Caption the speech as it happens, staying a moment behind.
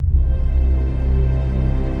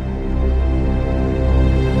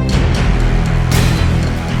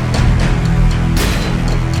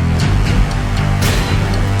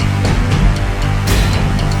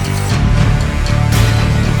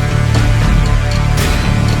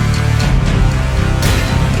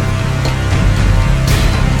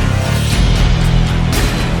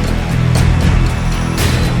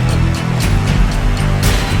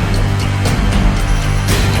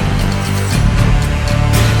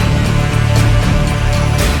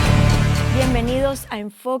a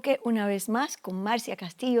Enfoque una vez más con Marcia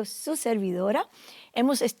Castillo, su servidora.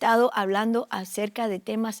 Hemos estado hablando acerca de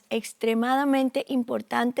temas extremadamente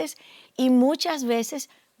importantes y muchas veces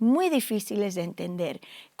muy difíciles de entender,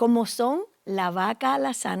 como son la vaca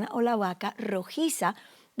alazana o la vaca rojiza,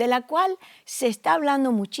 de la cual se está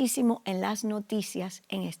hablando muchísimo en las noticias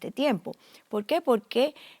en este tiempo. ¿Por qué?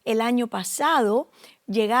 Porque el año pasado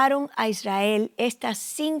llegaron a Israel estas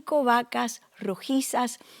 5 vacas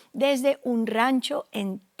rojizas desde un rancho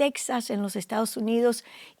en Texas, en los Estados Unidos,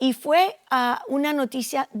 y fue una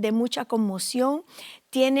noticia de mucha conmoción.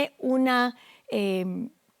 Tiene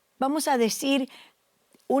vamos a decir,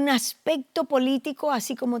 un aspecto político,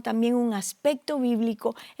 así como también un aspecto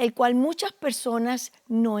bíblico, el cual muchas personas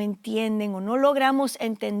no entienden o no logramos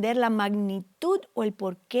entender la magnitud o el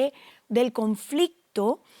porqué del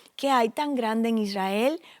conflicto que hay tan grande en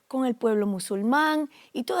Israel con el pueblo musulmán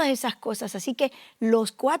y todas esas cosas. Así que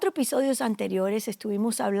los 4 episodios anteriores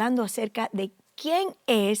estuvimos hablando acerca de quién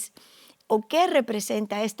es o qué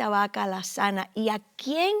representa esta vaca alazana y a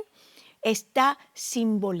quién está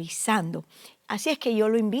simbolizando. Así es que yo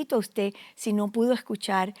lo invito a usted, si no pudo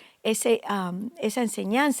escuchar esa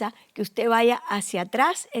enseñanza, que usted vaya hacia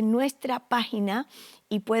atrás en nuestra página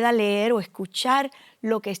y pueda leer o escuchar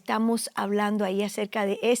lo que estamos hablando ahí acerca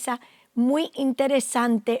de esa muy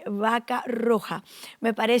interesante vaca roja.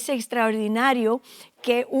 Me parece extraordinario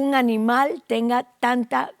que un animal tenga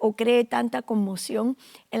tanta o cree tanta conmoción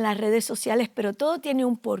en las redes sociales, pero todo tiene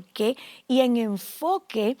un porqué y en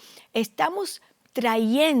Enfoque estamos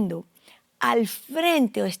trayendo al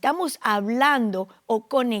frente o estamos hablando o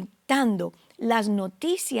conectando las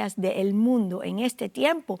noticias del mundo en este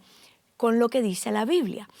tiempo con lo que dice la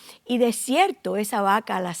Biblia. Y de cierto, esa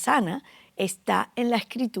vaca alazana está en la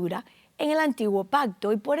Escritura, en el Antiguo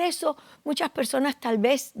Pacto, y por eso muchas personas tal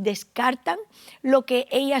vez descartan lo que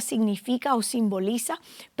ella significa o simboliza,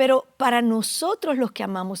 pero para nosotros los que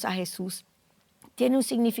amamos a Jesús, tiene un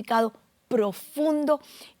significado profundo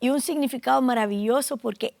y un significado maravilloso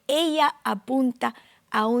porque ella apunta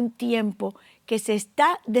a un tiempo que se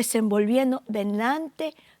está desenvolviendo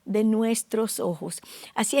delante de nuestros ojos.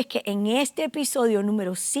 Así es que en este episodio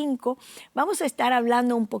número 5 vamos a estar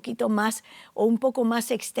hablando un poquito más o un poco más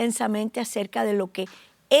extensamente acerca de lo que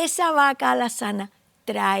esa vaca alazana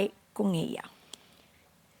trae con ella.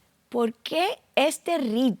 ¿Por qué este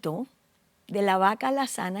rito de la vaca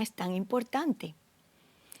alazana es tan importante?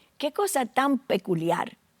 ¿Qué cosa tan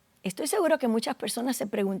peculiar? Estoy seguro que muchas personas se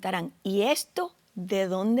preguntarán, ¿y esto de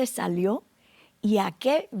dónde salió y a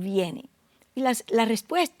qué viene? Y la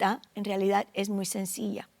respuesta en realidad es muy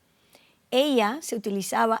sencilla. Ella se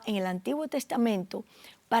utilizaba en el Antiguo Testamento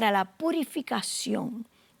para la purificación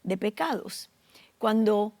de pecados.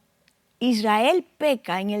 Cuando Israel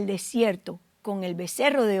peca en el desierto con el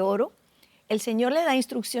becerro de oro, el Señor le da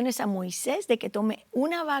instrucciones a Moisés de que tome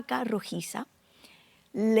una vaca rojiza,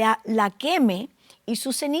 la queme y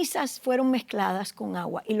sus cenizas fueron mezcladas con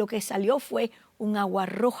agua y lo que salió fue un agua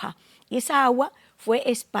roja y esa agua fue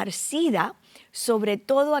esparcida sobre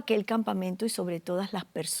todo aquel campamento y sobre todas las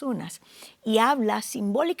personas y habla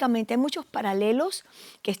simbólicamente, hay muchos paralelos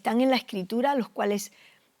que están en la Escritura, los cuales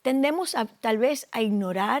tendemos tal vez a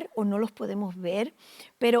ignorar o no los podemos ver,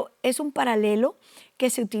 pero es un paralelo que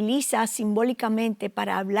se utiliza simbólicamente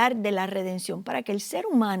para hablar de la redención, para que el ser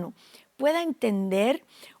humano pueda entender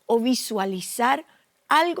o visualizar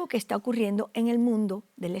algo que está ocurriendo en el mundo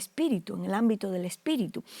del espíritu, en el ámbito del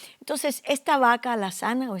espíritu. Entonces, esta vaca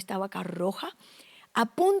alazana o esta vaca roja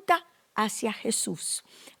apunta hacia Jesús,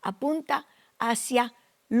 apunta hacia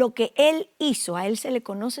lo que Él hizo. A Él se le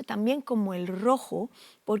conoce también como el rojo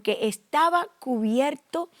porque estaba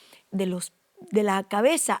cubierto de la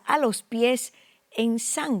cabeza a los pies en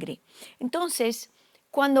sangre. Entonces,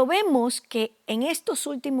 cuando vemos que en estos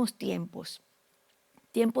últimos tiempos,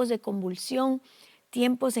 tiempos de convulsión,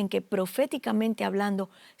 tiempos en que proféticamente hablando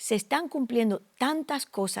se están cumpliendo tantas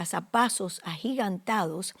cosas a pasos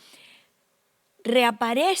agigantados,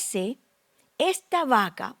 reaparece esta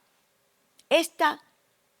vaca,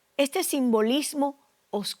 este simbolismo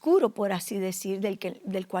oscuro, por así decir,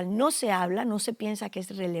 del cual no se habla, no se piensa que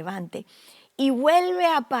es relevante, y vuelve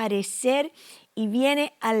a aparecer y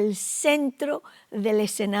viene al centro del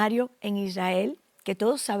escenario en Israel, que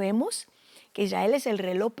todos sabemos que Israel es el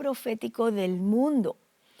reloj profético del mundo.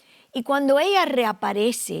 Y cuando ella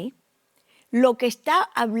reaparece, lo que está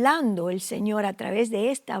hablando el Señor a través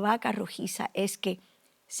de esta vaca rojiza es que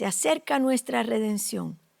se acerca nuestra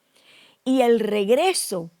redención y el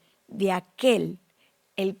regreso de aquel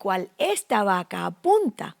el cual esta vaca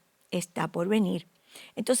apunta está por venir.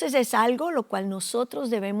 Entonces es algo lo cual nosotros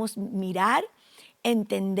debemos mirar,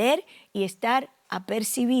 entender y estar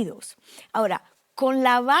apercibidos. Ahora, con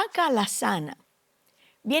la vaca alazana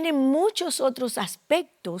vienen muchos otros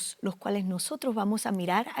aspectos, los cuales nosotros vamos a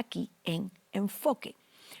mirar aquí en Enfoque.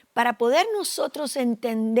 Para poder nosotros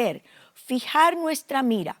entender, fijar nuestra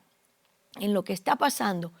mira en lo que está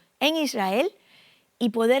pasando en Israel y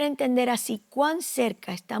poder entender así cuán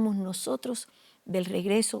cerca estamos nosotros del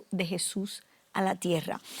regreso de Jesús a la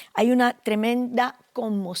tierra. Hay una tremenda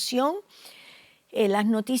conmoción. Las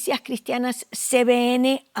noticias cristianas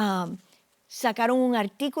CBN sacaron un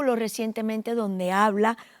artículo recientemente donde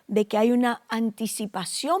habla de que hay una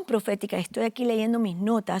anticipación profética. Estoy aquí leyendo mis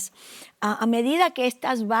notas. A medida que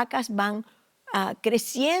estas vacas van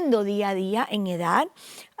creciendo día a día en edad.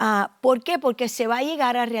 ¿Por qué? Porque se va a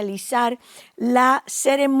llegar a realizar la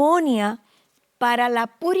ceremonia para la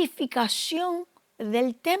purificación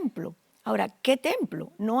del templo. Ahora, ¿qué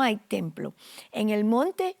templo? No hay templo. En el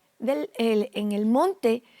monte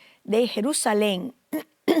de Jerusalén,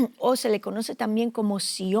 o se le conoce también como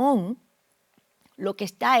Sión, lo que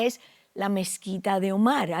está es la mezquita de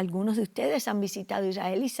Omar. Algunos de ustedes han visitado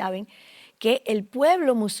Israel y saben que el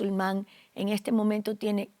pueblo musulmán en este momento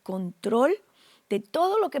tiene control de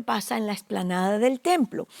todo lo que pasa en la explanada del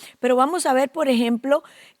templo. Pero vamos a ver, por ejemplo,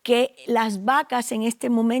 que las vacas en este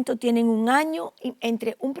momento tienen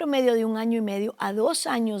entre un promedio de 1 año y medio a 2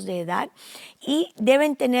 años de edad y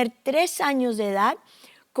deben tener 3 años de edad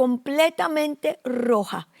completamente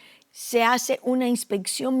roja. Se hace una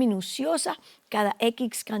inspección minuciosa cada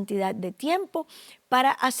X cantidad de tiempo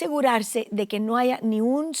para asegurarse de que no haya ni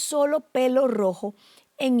un solo pelo rojo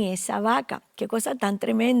en esa vaca. Qué cosa tan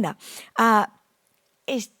tremenda.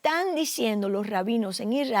 Están diciendo los rabinos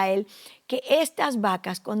en Israel que estas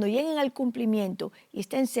vacas, cuando lleguen al cumplimiento y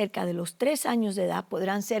estén cerca de los 3 años de edad,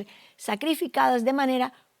 podrán ser sacrificadas de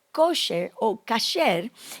manera kosher o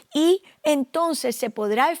kasher, y entonces se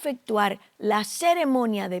podrá efectuar la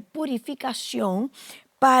ceremonia de purificación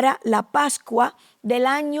para la Pascua del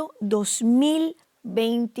año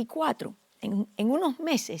 2024, en unos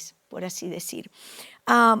meses, por así decir.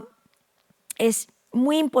 Es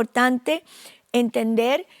muy importante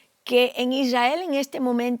entender que en Israel en este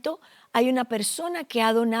momento hay una persona que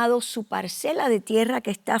ha donado su parcela de tierra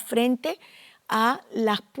que está frente a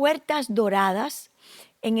las puertas doradas.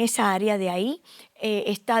 En esa área de ahí,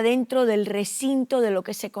 está dentro del recinto de lo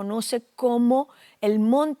que se conoce como el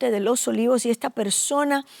Monte de los Olivos, y esta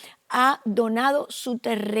persona ha donado su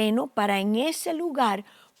terreno para en ese lugar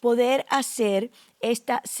poder hacer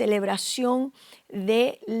esta celebración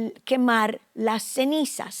de quemar las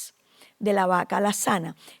cenizas de la vaca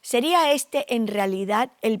alazana. Sería en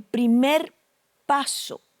realidad el primer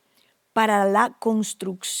paso para la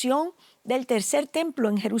construcción del tercer templo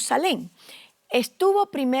en Jerusalén.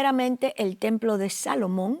 Estuvo primeramente el templo de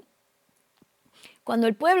Salomón. Cuando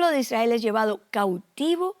el pueblo de Israel es llevado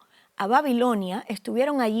cautivo a Babilonia,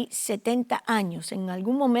 estuvieron allí 70 años. En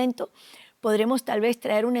algún momento podremos tal vez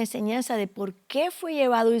traer una enseñanza de por qué fue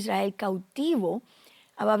llevado Israel cautivo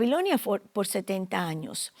a Babilonia por 70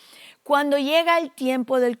 años. Cuando llega el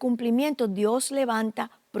tiempo del cumplimiento, Dios levanta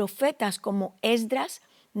profetas como Esdras,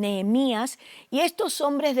 Nehemías, y estos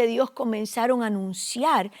hombres de Dios comenzaron a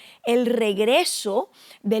anunciar el regreso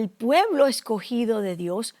del pueblo escogido de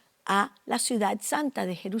Dios a la ciudad santa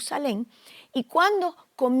de Jerusalén. Y cuando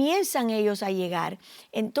comienzan ellos a llegar,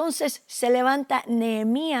 entonces se levanta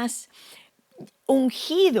Nehemías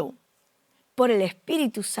ungido por el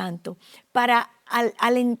Espíritu Santo para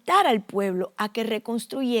alentar al pueblo a que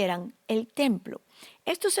reconstruyeran el templo.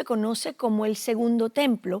 Esto se conoce como el segundo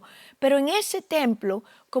templo, pero en ese templo,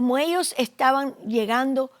 como ellos estaban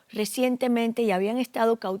llegando recientemente y habían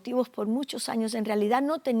estado cautivos por muchos años, en realidad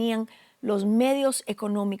no tenían los medios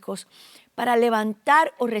económicos para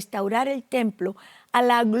levantar o restaurar el templo a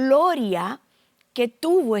la gloria que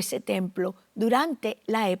tuvo ese templo durante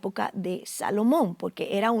la época de Salomón,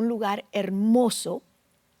 porque era un lugar hermoso.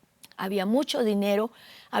 Había mucho dinero,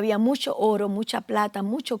 había mucho oro, mucha plata,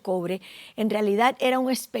 mucho cobre. En realidad era un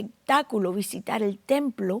espectáculo visitar el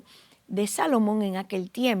templo de Salomón en aquel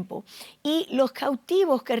tiempo. Y los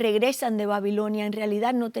cautivos que regresan de Babilonia en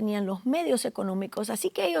realidad no tenían los medios económicos, así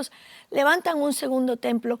que ellos levantan un segundo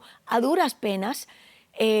templo a duras penas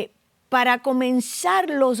para comenzar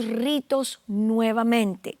los ritos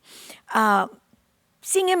nuevamente.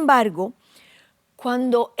 Sin embargo,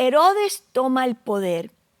 cuando Herodes toma el poder,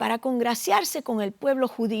 para congraciarse con el pueblo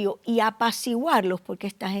judío y apaciguarlos, porque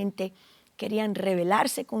esta gente querían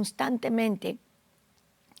rebelarse constantemente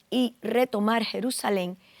y retomar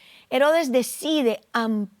Jerusalén, Herodes decide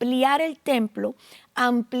ampliar el templo,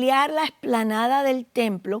 ampliar la explanada del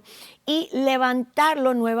templo y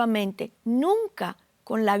levantarlo nuevamente, nunca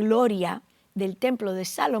con la gloria del templo de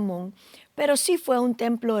Salomón, pero sí fue un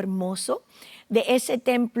templo hermoso. De ese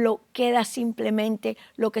templo queda simplemente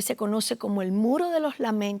lo que se conoce como el Muro de los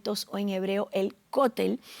Lamentos, o en hebreo el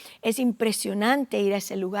Cótel. Es impresionante ir a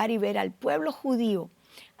ese lugar y ver al pueblo judío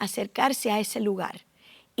acercarse a ese lugar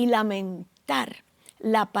y lamentar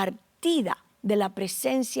la partida de la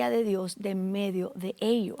presencia de Dios de en medio de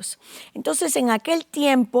ellos. Entonces, en aquel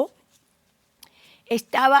tiempo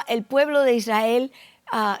estaba el pueblo de Israel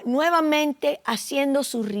nuevamente haciendo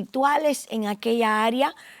sus rituales en aquella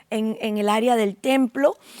área, en el área del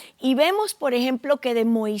templo. Y vemos, por ejemplo, que de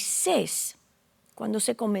Moisés, cuando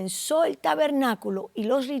se comenzó el tabernáculo y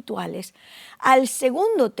los rituales, al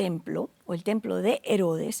segundo templo, o el templo de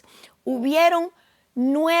Herodes, hubieron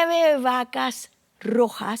 9 vacas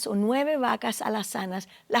rojas o 9 vacas alazanas,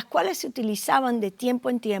 las cuales se utilizaban de tiempo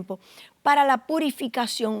en tiempo para la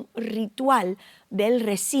purificación ritual del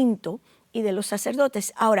recinto y de los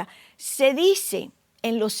sacerdotes. Ahora, se dice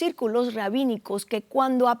en los círculos rabínicos que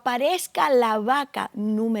cuando aparezca la vaca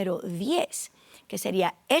número 10, que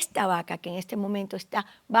sería esta vaca que en este momento está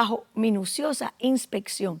bajo minuciosa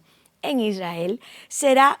inspección en Israel,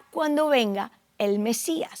 será cuando venga el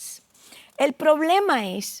Mesías. El problema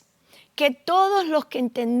es que todos los que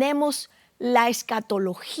entendemos la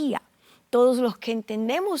escatología, todos los que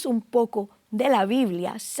entendemos un poco de la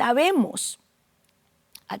Biblia, sabemos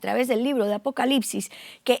a través del libro de Apocalipsis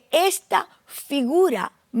que esta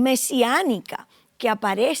figura mesiánica que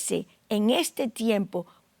aparece en este tiempo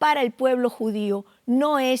para el pueblo judío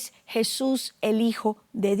no es Jesús, el Hijo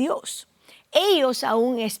de Dios. Ellos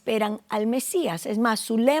aún esperan al Mesías. Es más,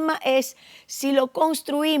 su lema es: si lo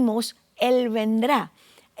construimos, Él vendrá,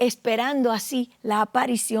 esperando así la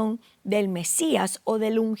aparición del Mesías o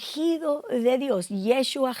del ungido de Dios.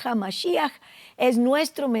 Yeshua HaMashiach es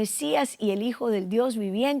nuestro Mesías y el Hijo del Dios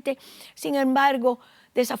viviente. Sin embargo,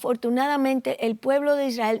 desafortunadamente, el pueblo de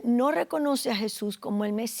Israel no reconoce a Jesús como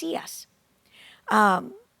el Mesías.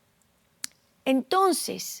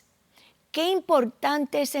 Entonces, qué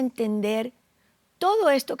importante es entender todo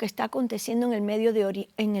esto que está aconteciendo en el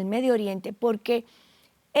Medio Oriente, porque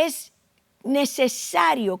es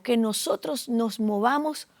necesario que nosotros nos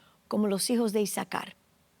movamos como los hijos de Isaacar.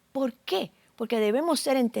 ¿Por qué? Porque debemos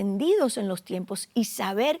ser entendidos en los tiempos y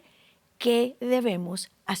saber qué debemos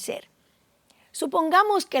hacer.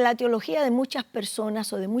 Supongamos que la teología de muchas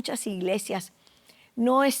personas o de muchas iglesias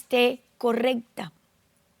no esté correcta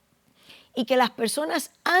y que las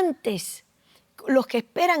personas antes, los que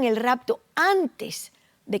esperan el rapto antes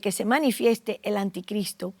de que se manifieste el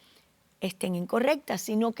anticristo, estén incorrectas,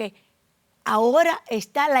 sino que ahora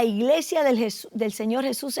está la iglesia del Señor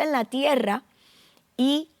Jesús en la tierra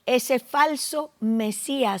y ese falso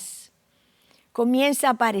Mesías comienza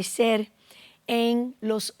a aparecer en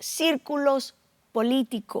los círculos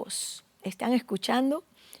políticos. ¿Están escuchando?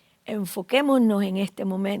 Enfoquémonos en este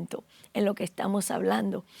momento en lo que estamos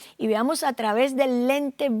hablando y veamos a través del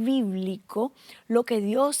lente bíblico lo que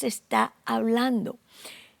Dios está hablando.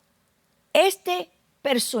 Este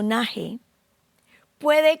personaje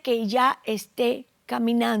puede que ya esté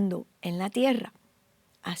caminando en la tierra.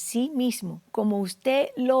 Así mismo, como usted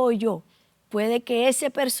lo oyó, puede que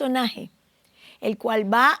ese personaje, el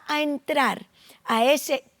cual va a entrar a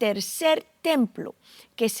ese tercer templo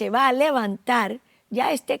que se va a levantar,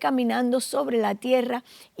 ya esté caminando sobre la tierra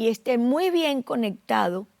y esté muy bien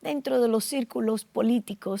conectado dentro de los círculos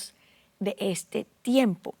políticos de este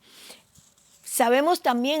tiempo. Sabemos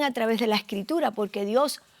también a través de la Escritura, porque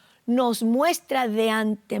Dios nos muestra de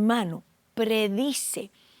antemano,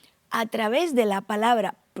 predice a través de la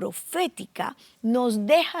palabra profética, nos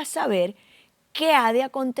deja saber qué ha de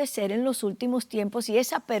acontecer en los últimos tiempos, y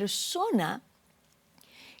esa persona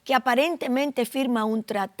que aparentemente firma un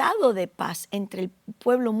tratado de paz entre el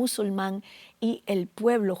pueblo musulmán y el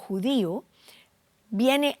pueblo judío,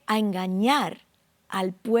 viene a engañar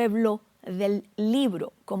al pueblo del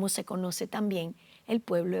libro, como se conoce también el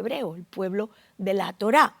pueblo hebreo, el pueblo de la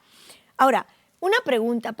Torá. Ahora, una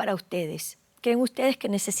pregunta para ustedes. ¿Creen ustedes que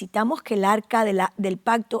necesitamos que el arca del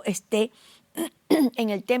pacto esté en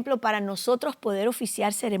el templo para nosotros poder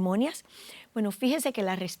oficiar ceremonias? Bueno, fíjense que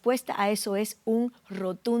la respuesta a eso es un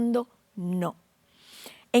rotundo no.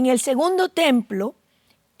 En el segundo templo,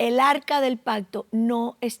 el arca del pacto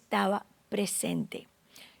no estaba presente.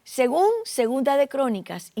 Según Segunda de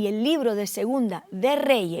Crónicas y el libro de Segunda de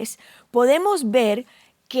Reyes, podemos ver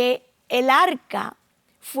que el arca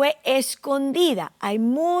fue escondida. Hay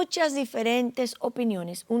muchas diferentes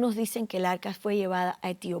opiniones. Unos dicen que el arca fue llevada a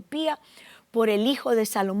Etiopía por el hijo de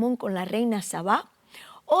Salomón con la reina Sabá.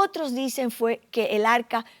 Otros dicen fue que el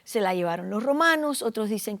arca se la llevaron los romanos, otros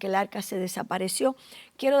dicen que el arca se desapareció.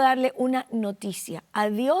 Quiero darle una noticia. A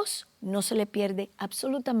Dios no se le pierde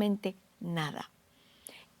absolutamente nada.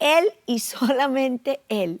 Él y solamente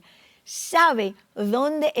Él sabe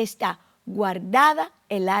dónde está guardada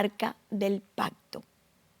el arca del pacto.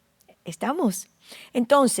 ¿Estamos?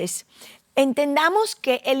 Entonces, entendamos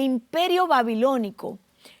que el imperio babilónico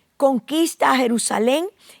conquista a Jerusalén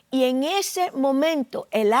y en ese momento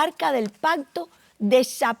el arca del pacto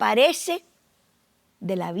desaparece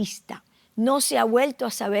de la vista. No se ha vuelto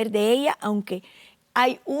a saber de ella, aunque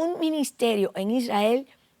hay un ministerio en Israel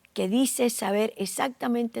que dice saber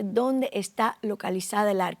exactamente dónde está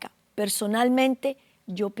localizada el arca. Personalmente,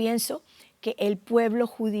 yo pienso que el pueblo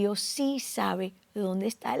judío sí sabe dónde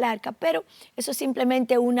está el arca, pero eso es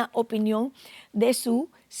simplemente una opinión de su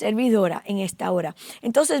servidora en esta hora.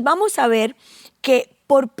 Entonces vamos a ver que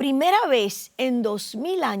por primera vez en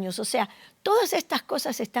 2000 años, o sea, todas estas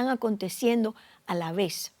cosas están aconteciendo a la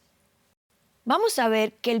vez. Vamos a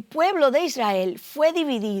ver que el pueblo de Israel fue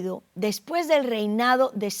dividido después del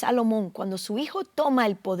reinado de Salomón. Cuando su hijo toma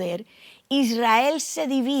el poder, Israel se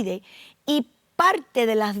divide y parte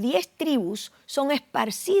de las 10 tribus son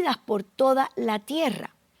esparcidas por toda la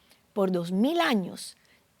tierra. Por 2000 años,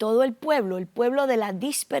 todo el pueblo de la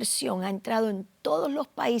dispersión ha entrado en todos los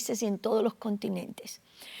países y en todos los continentes.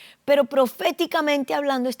 Pero proféticamente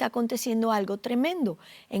hablando está aconteciendo algo tremendo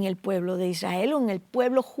en el pueblo de Israel o en el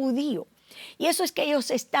pueblo judío. Y eso es que ellos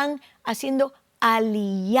están haciendo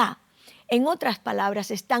aliyá. En otras palabras,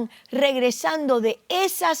 están regresando de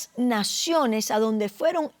esas naciones a donde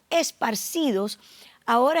fueron esparcidos,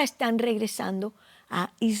 ahora están regresando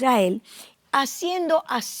a Israel, haciendo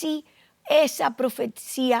así esa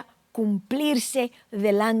profecía cumplirse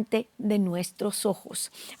delante de nuestros ojos.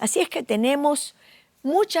 Así es que tenemos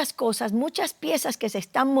muchas cosas, muchas piezas que se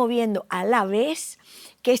están moviendo a la vez,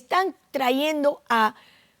 que están trayendo a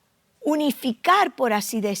unificar, por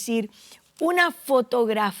así decir, una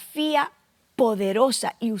fotografía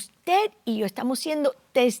poderosa. Y usted y yo estamos siendo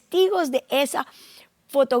testigos de esa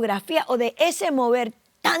fotografía o de ese mover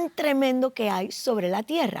tan tremendo que hay sobre la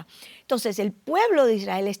tierra. Entonces el pueblo de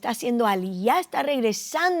Israel está haciendo aliyá, está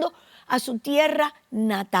regresando a su tierra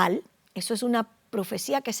natal. Eso es una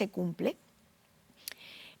profecía que se cumple.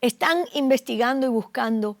 Están investigando y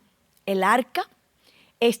buscando el arca.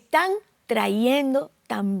 Están trayendo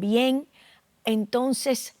también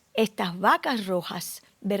entonces estas vacas rojas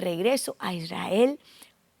de regreso a Israel,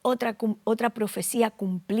 otra profecía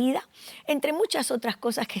cumplida, entre muchas otras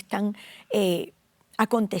cosas que están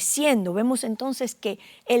aconteciendo. Vemos entonces que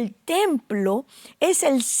el templo es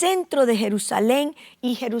el centro de Jerusalén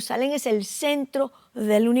y Jerusalén es el centro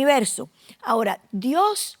del universo. Ahora,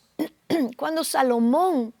 Dios, cuando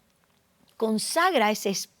Salomón consagra ese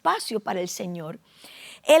espacio para el Señor,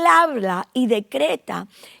 Él habla y decreta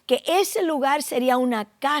que ese lugar sería una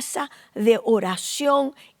casa de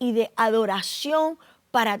oración y de adoración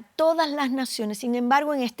para todas las naciones. Sin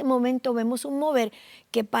embargo, en este momento vemos un mover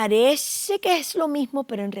que parece que es lo mismo,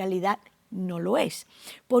 pero en realidad no lo es.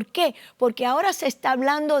 ¿Por qué? Porque ahora se está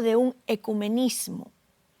hablando de un ecumenismo.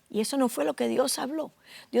 Y eso no fue lo que Dios habló.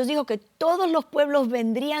 Dios dijo que todos los pueblos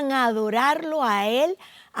vendrían a adorarlo a Él,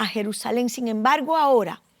 a Jerusalén. Sin embargo,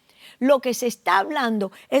 ahora lo que se está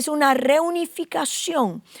hablando es una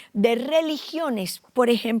reunificación de religiones, por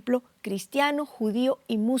ejemplo, cristiano, judío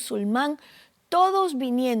y musulmán, todos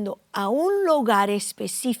viniendo a un lugar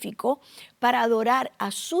específico para adorar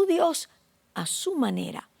a su Dios a su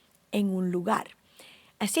manera, en un lugar.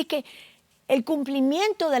 Así que el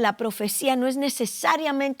cumplimiento de la profecía no es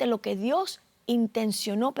necesariamente lo que Dios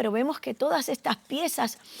intencionó, pero vemos que todas estas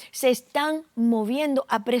piezas se están moviendo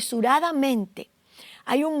apresuradamente.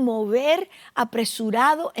 Hay un mover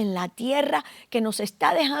apresurado en la tierra que nos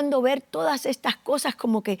está dejando ver todas estas cosas,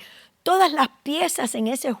 como que todas las piezas en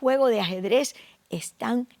ese juego de ajedrez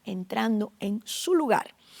están entrando en su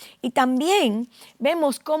lugar. Y también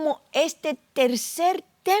vemos cómo este tercer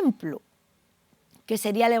templo, que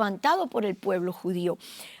sería levantado por el pueblo judío,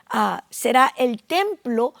 será el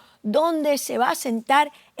templo donde se va a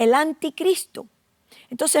sentar el anticristo.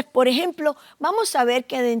 Entonces, por ejemplo, vamos a ver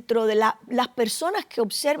que dentro de las personas que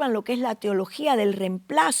observan lo que es la teología del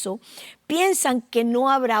reemplazo, piensan que no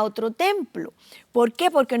habrá otro templo. ¿Por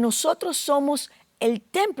qué? Porque nosotros somos el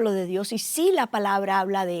templo de Dios y sí la palabra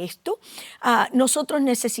habla de esto. Nosotros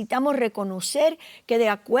necesitamos reconocer que de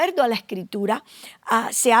acuerdo a la Escritura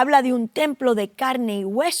se habla de un templo de carne y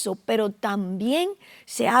hueso, pero también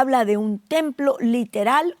se habla de un templo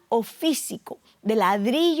literal o físico, de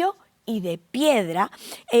ladrillo y de piedra.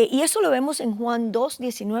 Y eso lo vemos en Juan 2,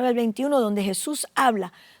 19 al 21, donde Jesús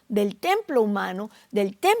habla del templo humano,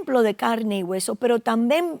 del templo de carne y hueso, pero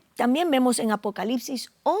también vemos en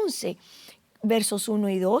Apocalipsis 11, versos 1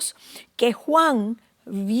 y 2, que Juan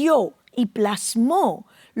vio y plasmó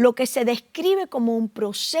lo que se describe como un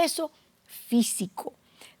proceso físico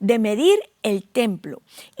de medir el templo.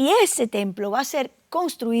 Y ese templo va a ser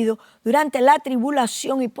construido durante la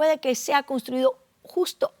tribulación y puede que sea construido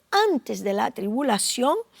justo antes de la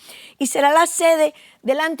tribulación y será la sede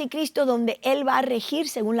del anticristo donde él va a regir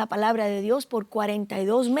según la palabra de Dios por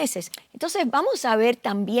 42 meses. Entonces vamos a ver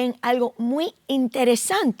también algo muy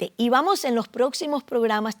interesante y vamos en los próximos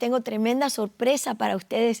programas, tengo tremenda sorpresa para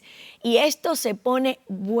ustedes y esto se pone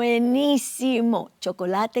buenísimo,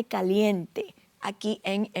 chocolate caliente aquí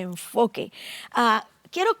en Enfoque.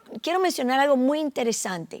 Quiero mencionar algo muy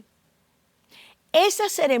interesante. Esa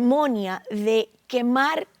ceremonia de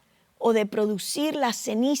quemar o de producir las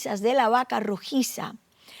cenizas de la vaca rojiza,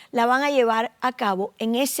 la van a llevar a cabo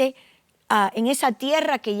en esa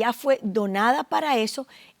tierra que ya fue donada para eso.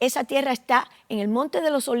 Esa tierra está en el Monte de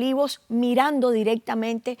los Olivos, mirando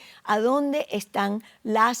directamente a donde están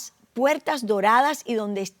las puertas doradas y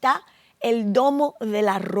donde está el domo de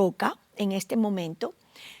la roca en este momento.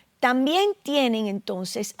 También tienen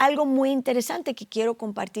entonces algo muy interesante que quiero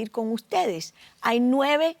compartir con ustedes. Hay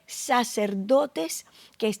 9 sacerdotes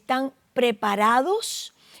que están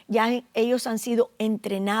preparados, ya ellos han sido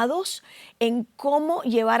entrenados en cómo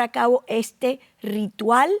llevar a cabo este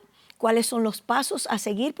ritual, cuáles son los pasos a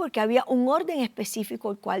seguir, porque había un orden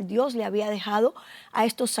específico el cual Dios le había dejado a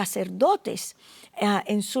estos sacerdotes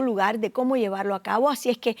en su lugar de cómo llevarlo a cabo.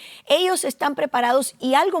 Así es que ellos están preparados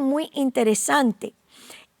y algo muy interesante.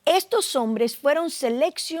 Estos hombres fueron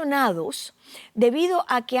seleccionados debido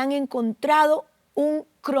a que han encontrado un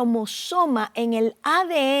cromosoma en el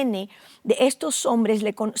ADN de estos hombres,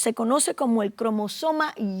 se conoce como el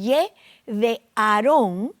cromosoma Y de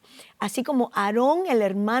Aarón, así como Aarón, el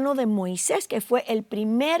hermano de Moisés, que fue el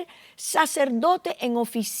primer sacerdote en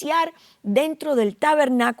oficiar dentro del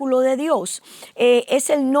tabernáculo de Dios. Es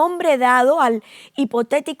el nombre dado al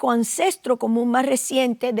hipotético ancestro común más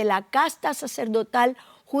reciente de la casta sacerdotal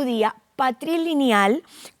judía patrilineal,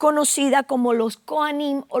 conocida como los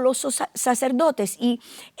Kohanim o los sacerdotes. Y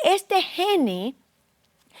este gene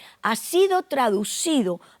ha sido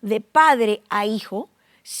traducido de padre a hijo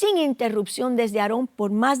sin interrupción desde Aarón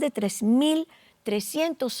por más de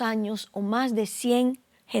 3.300 años o más de 100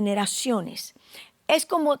 generaciones. Es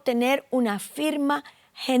como tener una firma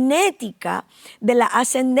genética de la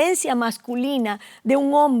ascendencia masculina de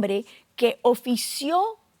un hombre que ofició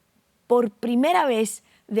por primera vez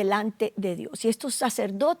delante de Dios. Y estos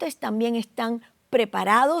sacerdotes también están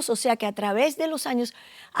preparados, o sea que a través de los años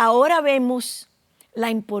ahora vemos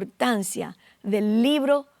la importancia del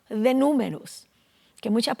libro de Números, que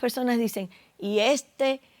muchas personas dicen, y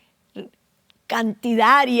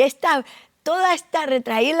cantidad y toda esta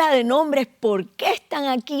retraída de nombres, ¿por qué están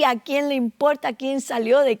aquí? ¿A quién le importa quién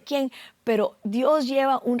salió de quién? Pero Dios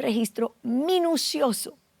lleva un registro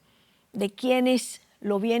minucioso de quienes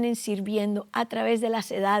lo vienen sirviendo a través de las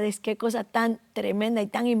edades. Qué cosa tan tremenda y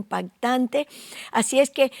tan impactante. Así es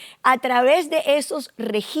que a través de esos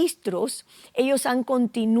registros, ellos han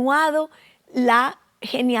continuado la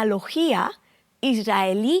genealogía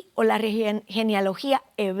israelí o la genealogía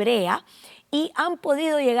hebrea y han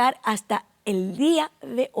podido llegar hasta el día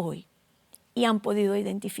de hoy y han podido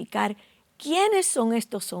identificar quiénes son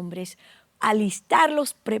estos hombres,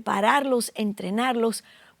 alistarlos, prepararlos, entrenarlos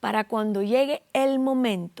para cuando llegue el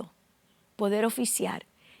momento poder oficiar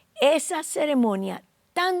esa ceremonia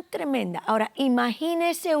tan tremenda. Ahora,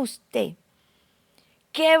 imagínese usted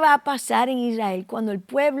qué va a pasar en Israel cuando el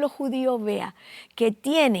pueblo judío vea que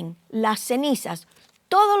tienen las cenizas.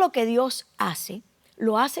 Todo lo que Dios hace,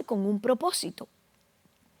 lo hace con un propósito.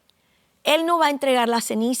 Él no va a entregar las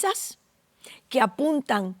cenizas que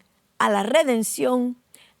apuntan a la redención,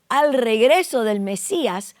 al regreso del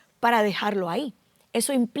Mesías para dejarlo ahí.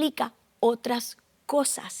 Eso implica otras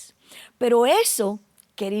cosas. Pero eso,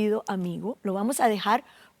 querido amigo, lo vamos a dejar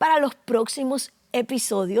para los próximos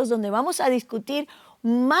episodios donde vamos a discutir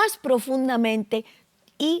más profundamente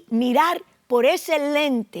y mirar por ese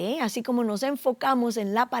lente, así como nos enfocamos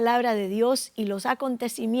en la palabra de Dios y los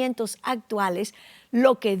acontecimientos actuales,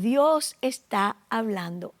 lo que Dios está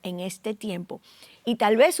hablando en este tiempo. Y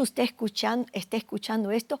tal vez usted esté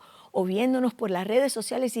escuchando esto o viéndonos por las redes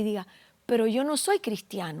sociales y diga, pero yo no soy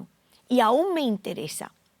cristiano y aún me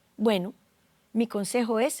interesa. Bueno, mi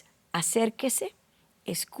consejo es acérquese,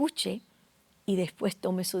 escuche y después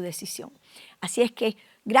tome su decisión. Así es que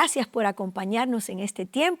gracias por acompañarnos en este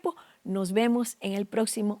tiempo. Nos vemos en el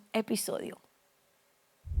próximo episodio.